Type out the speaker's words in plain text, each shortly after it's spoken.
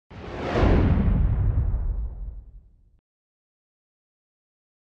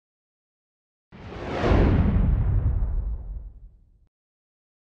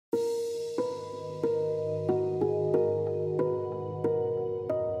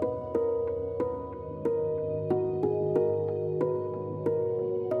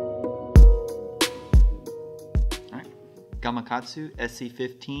Gamakatsu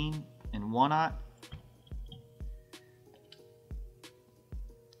SC15 in 1/0.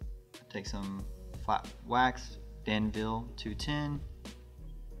 Take some flat wax, Danville 210.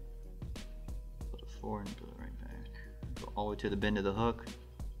 Put it forward and put it right back. Go all the way to the bend of the hook.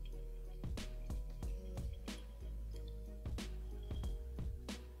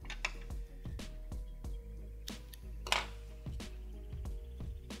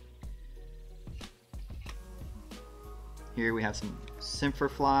 Here we have some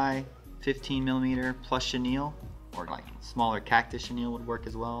Simferfly 15mm plus chenille, or like smaller cactus chenille would work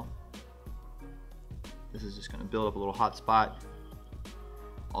as well. This is just going to build up a little hot spot.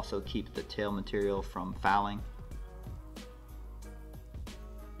 Also keep the tail material from fouling.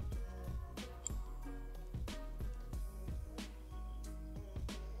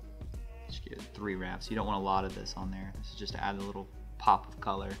 Just give it 3 wraps. You don't want a lot of this on there. This is just to add a little pop of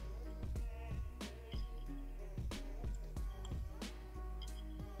color.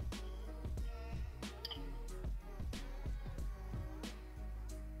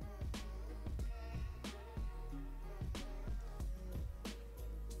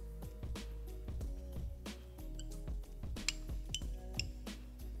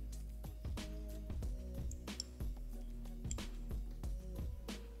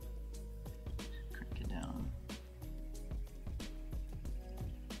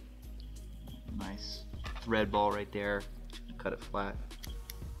 Nice thread ball right there. Cut it flat.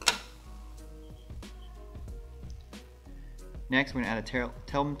 Next, we're going to add a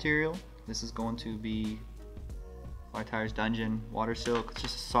tail material. This is going to be Fly Tires Dungeon Water Silk. It's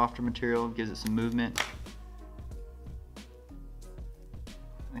just a softer material, gives it some movement.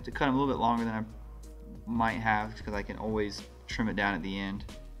 I have to cut them a little bit longer than I might have because I can always trim it down at the end.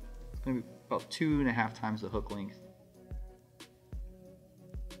 It's going to be about 2.5 times the hook length.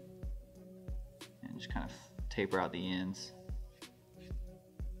 Just kind of taper out the ends.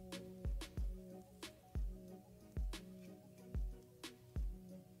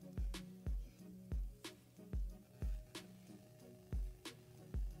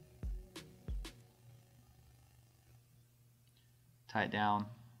 Tie it down.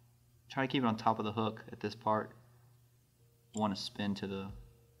 Try to keep it on top of the hook at this part. You want to spin to the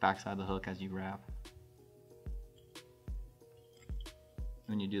back side of the hook as you wrap.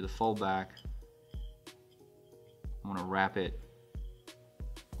 When you do the fold back, I want to wrap it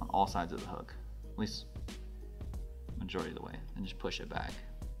on all sides of the hook, at least majority of the way, and just push it back.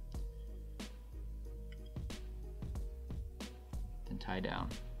 Then tie down.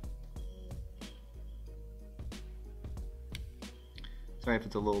 Sorry if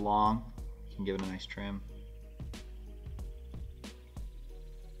it's a little long, you can give it a nice trim.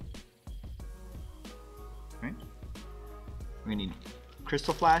 Alright. We're going to need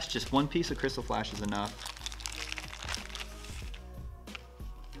crystal flash, just 1 piece of crystal flash is enough.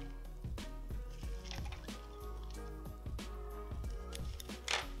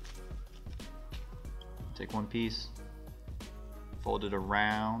 Take 1 piece, fold it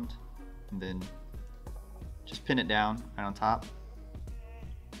around, and then just pin it down right on top.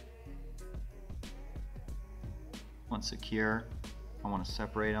 Once secure, I want to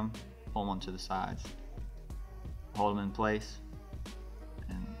separate them, pull one to the sides, hold them in place,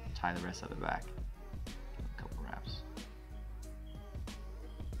 and tie the rest of it back. Give it a couple wraps.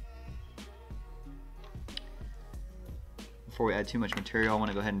 Before we add too much material, I want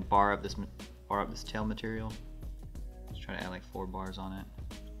to go ahead and bar up this tail material. Just try to add like 4 bars on it.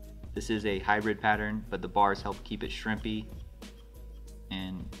 This is a hybrid pattern, but the bars help keep it shrimpy.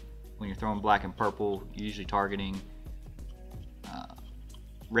 And when you're throwing black and purple, you're usually targeting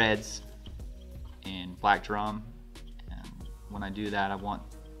reds and black drum. And when I do that, I want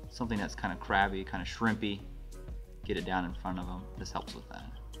something that's kind of crabby, kind of shrimpy. Get it down in front of them. This helps with that.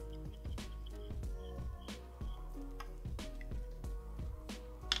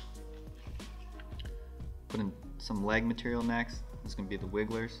 Put in some leg material next. This is going to be the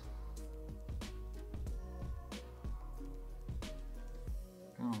wigglers.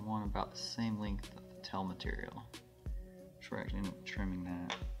 I'm going to want about the same length of the tail material. I'm sure I can end up trimming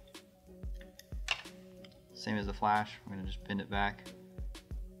that. Same as the flash, we're going to just bend it back.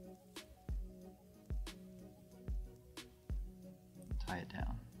 Tie it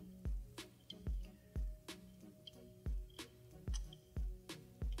down.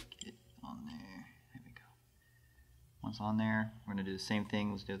 Once on there, we're going to do the same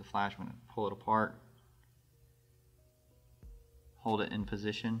thing. Let's do the flash. We're going to pull it apart, hold it in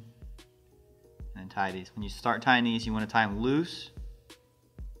position, and tie these. When you start tying these, you want to tie them loose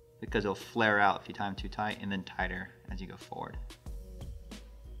because they'll flare out if you tie them too tight, and then tighter as you go forward.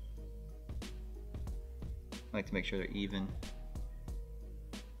 I like to make sure they're even.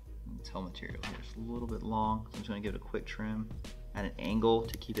 The tail material here is a little bit long, so I'm just going to give it a quick trim at an angle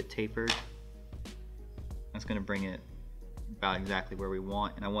to keep it tapered. That's going to bring it about exactly where we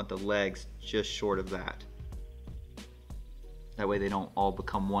want, and I want the legs just short of that. That way they don't all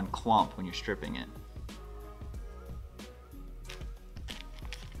become one clump when you're stripping it.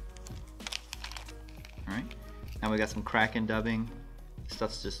 Alright, now we got some Kraken dubbing.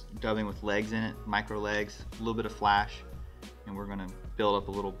 Stuff's just dubbing with legs in it, micro legs, a little bit of flash, and we're going to build up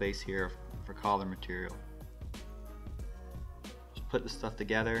a little base here for collar material. Just put the stuff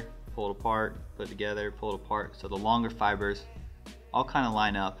together, pull it apart, put it together, pull it apart, so the longer fibers all kind of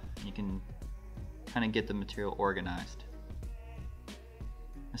line up, and you can kind of get the material organized.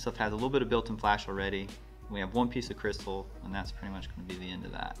 This stuff has a little bit of built-in flash already. We have one piece of crystal, and that's pretty much going to be the end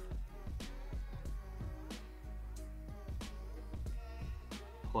of that.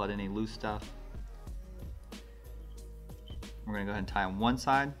 Pull out any loose stuff. We're going to go ahead and tie on one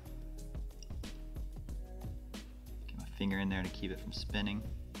side. Get my finger in there to keep it from spinning.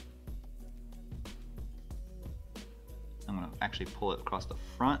 I'm going to actually pull it across the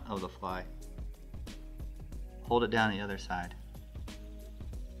front of the fly. Hold it down the other side.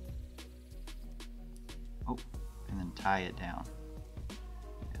 Oh, and then tie it down.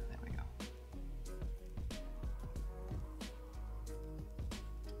 Yeah, there we go.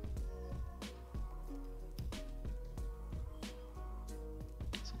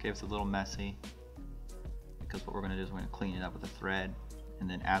 It's okay if it's a little messy, because what we're going to do is we're going to clean it up with a thread, and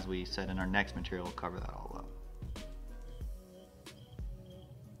then as we set in our next material, we'll cover that all up.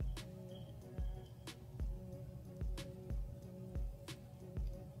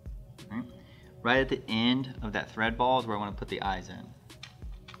 Right at the end of that thread ball is where I want to put the eyes in.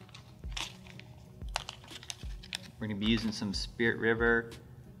 We're going to be using some Spirit River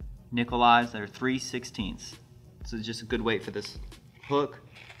nickel eyes that are 3/16. This is just a good weight for this hook.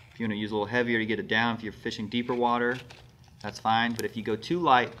 If you want to use a little heavier to get it down, if you're fishing deeper water, that's fine. But if you go too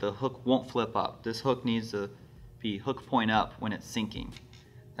light, the hook won't flip up. This hook needs to be hook point up when it's sinking.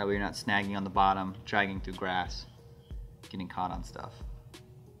 That way you're not snagging on the bottom, dragging through grass, getting caught on stuff.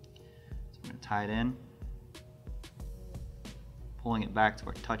 I'm going to tie it in, pulling it back to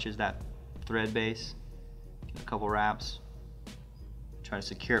where it touches that thread base, get a couple wraps, try to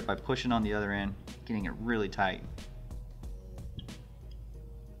secure it by pushing on the other end, getting it really tight.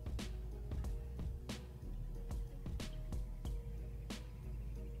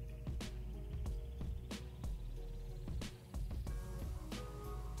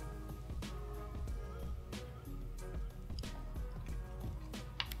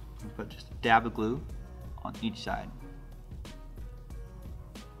 Put just a dab of glue on each side.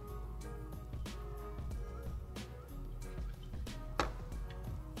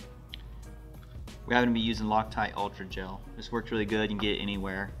 We happen to be using Loctite Ultra Gel. This works really good, you can get it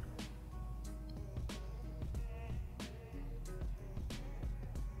anywhere.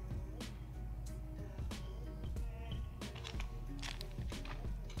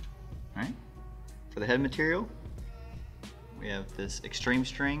 Alright, for the head material, we have this extreme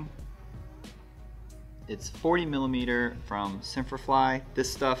string. It's 40 millimeter from Simferfly.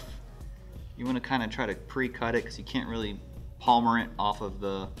 This stuff, you want to kind of try to pre-cut it because you can't really palmer it off of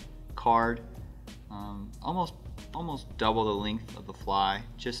the card. Almost double the length of the fly.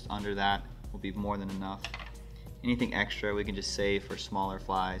 Just under that will be more than enough. Anything extra we can just save for smaller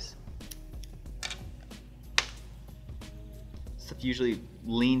flies. Stuff usually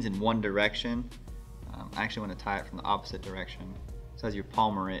leans in one direction. I actually want to tie it from the opposite direction. So as you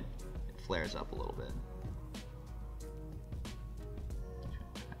palmer it, it flares up a little bit.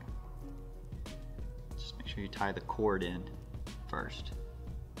 Just make sure you tie the cord in first.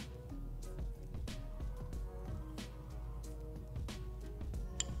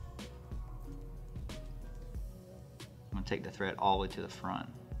 I'm going to take the thread all the way to the front.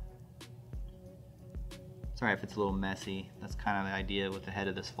 Sorry if it's a little messy. That's kind of the idea with the head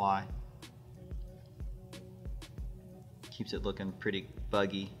of this fly. Keeps it looking pretty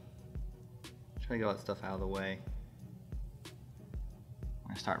buggy. Try to get all that stuff out of the way. We're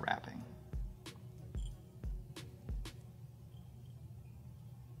going to start wrapping.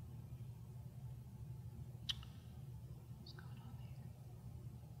 What's going on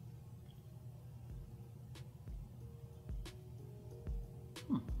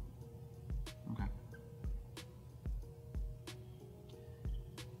here? Okay.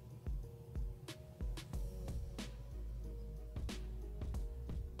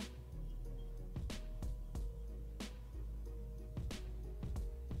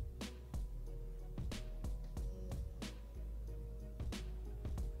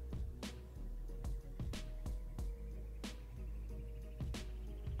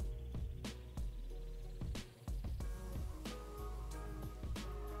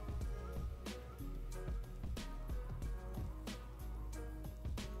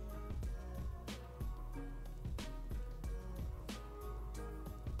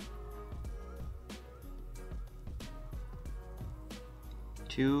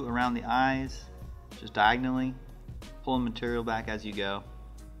 2 around the eyes, just diagonally, pulling material back as you go.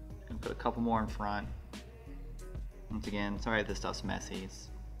 And put a couple more in front. Once again, sorry if this stuff's messy. It's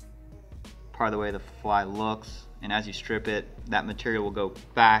part of the way the fly looks, and as you strip it, that material will go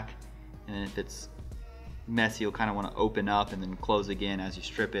back, and then if it's messy, you'll kind of want to open up and then close again as you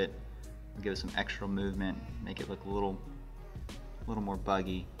strip it. It'll give it some extra movement, make it look a little more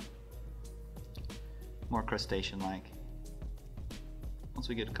buggy, more crustacean-like. Once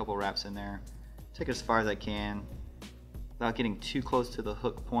we get a couple wraps in there, take it as far as I can without getting too close to the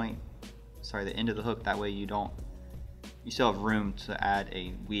hook point. Sorry, the end of the hook. That way you still have room to add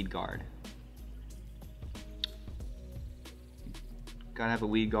a weed guard. Gotta have a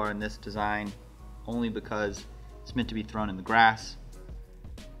weed guard in this design only because it's meant to be thrown in the grass.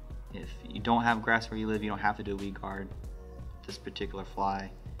 If you don't have grass where you live, you don't have to do a weed guard. This particular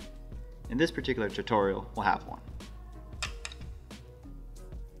fly, in this particular tutorial, will have one.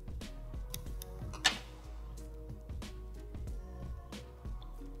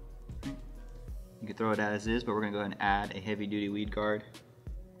 You can throw it as is, but we're going to go ahead and add a heavy duty weed guard.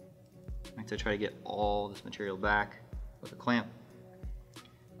 I like to try to get all this material back with a clamp.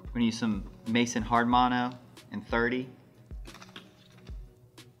 We're going to use some Mason hard mono in 30.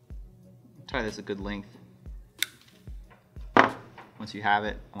 Tie this a good length. Once you have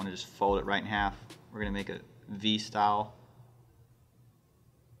it, I want to just fold it right in half. We're going to make a V style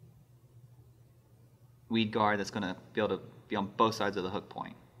weed guard that's going to be able to be on both sides of the hook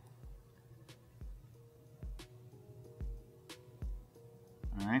point.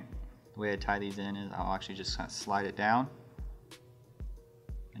 Alright, the way I tie these in is I'll actually just kind of slide it down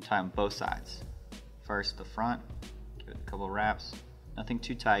and tie on both sides. First the front, give it a couple of wraps, nothing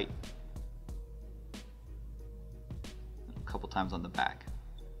too tight. A couple times on the back.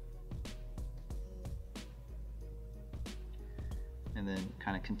 And then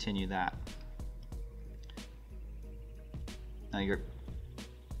kind of continue that. Now your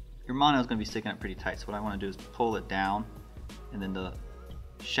mono is going to be sticking up pretty tight, so what I want to do is pull it down, and then the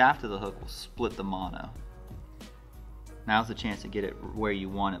shaft of the hook will split the mono. Now's the chance to get it where you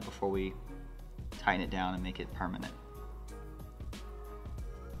want it before we tighten it down and make it permanent.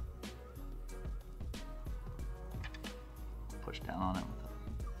 Push down on it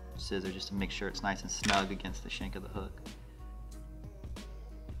with a scissor just to make sure it's nice and snug against the shank of the hook.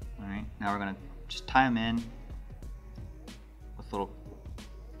 Alright, now we're going to just tie them in with little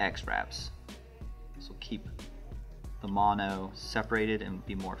X wraps. This will keep the mono separated and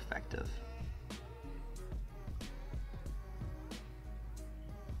be more effective.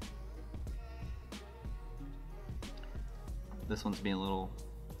 This one's being a little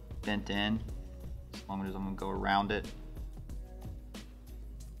bent in, as long as I'm going to go around it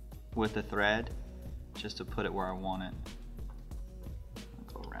with the thread just to put it where I want it.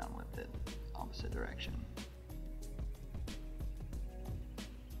 I'll go around with it, opposite direction.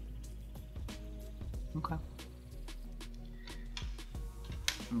 Okay.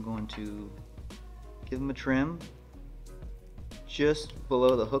 I'm going to give them a trim just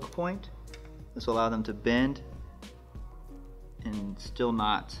below the hook point. This will allow them to bend and still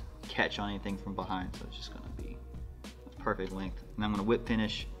not catch on anything from behind, so it's just going to be a perfect length. And I'm going to whip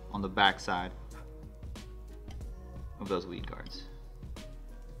finish on the back side of those weed guards.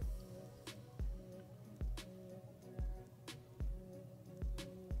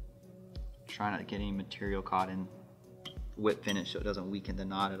 Try not to get any material caught in whip finish so it doesn't weaken the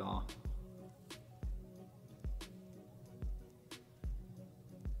knot at all.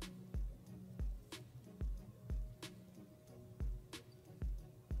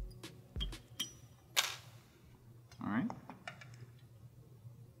 Alright.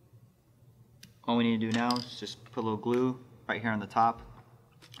 All we need to do now is just put a little glue right here on the top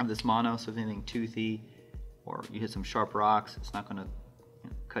of this mono, so if anything toothy or you hit some sharp rocks, it's not going to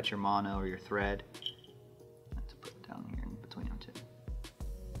cut your mono or your thread. I have to put it down here in between them too.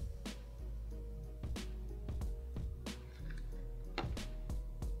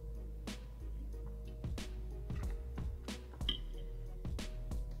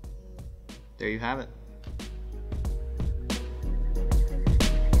 There you have it.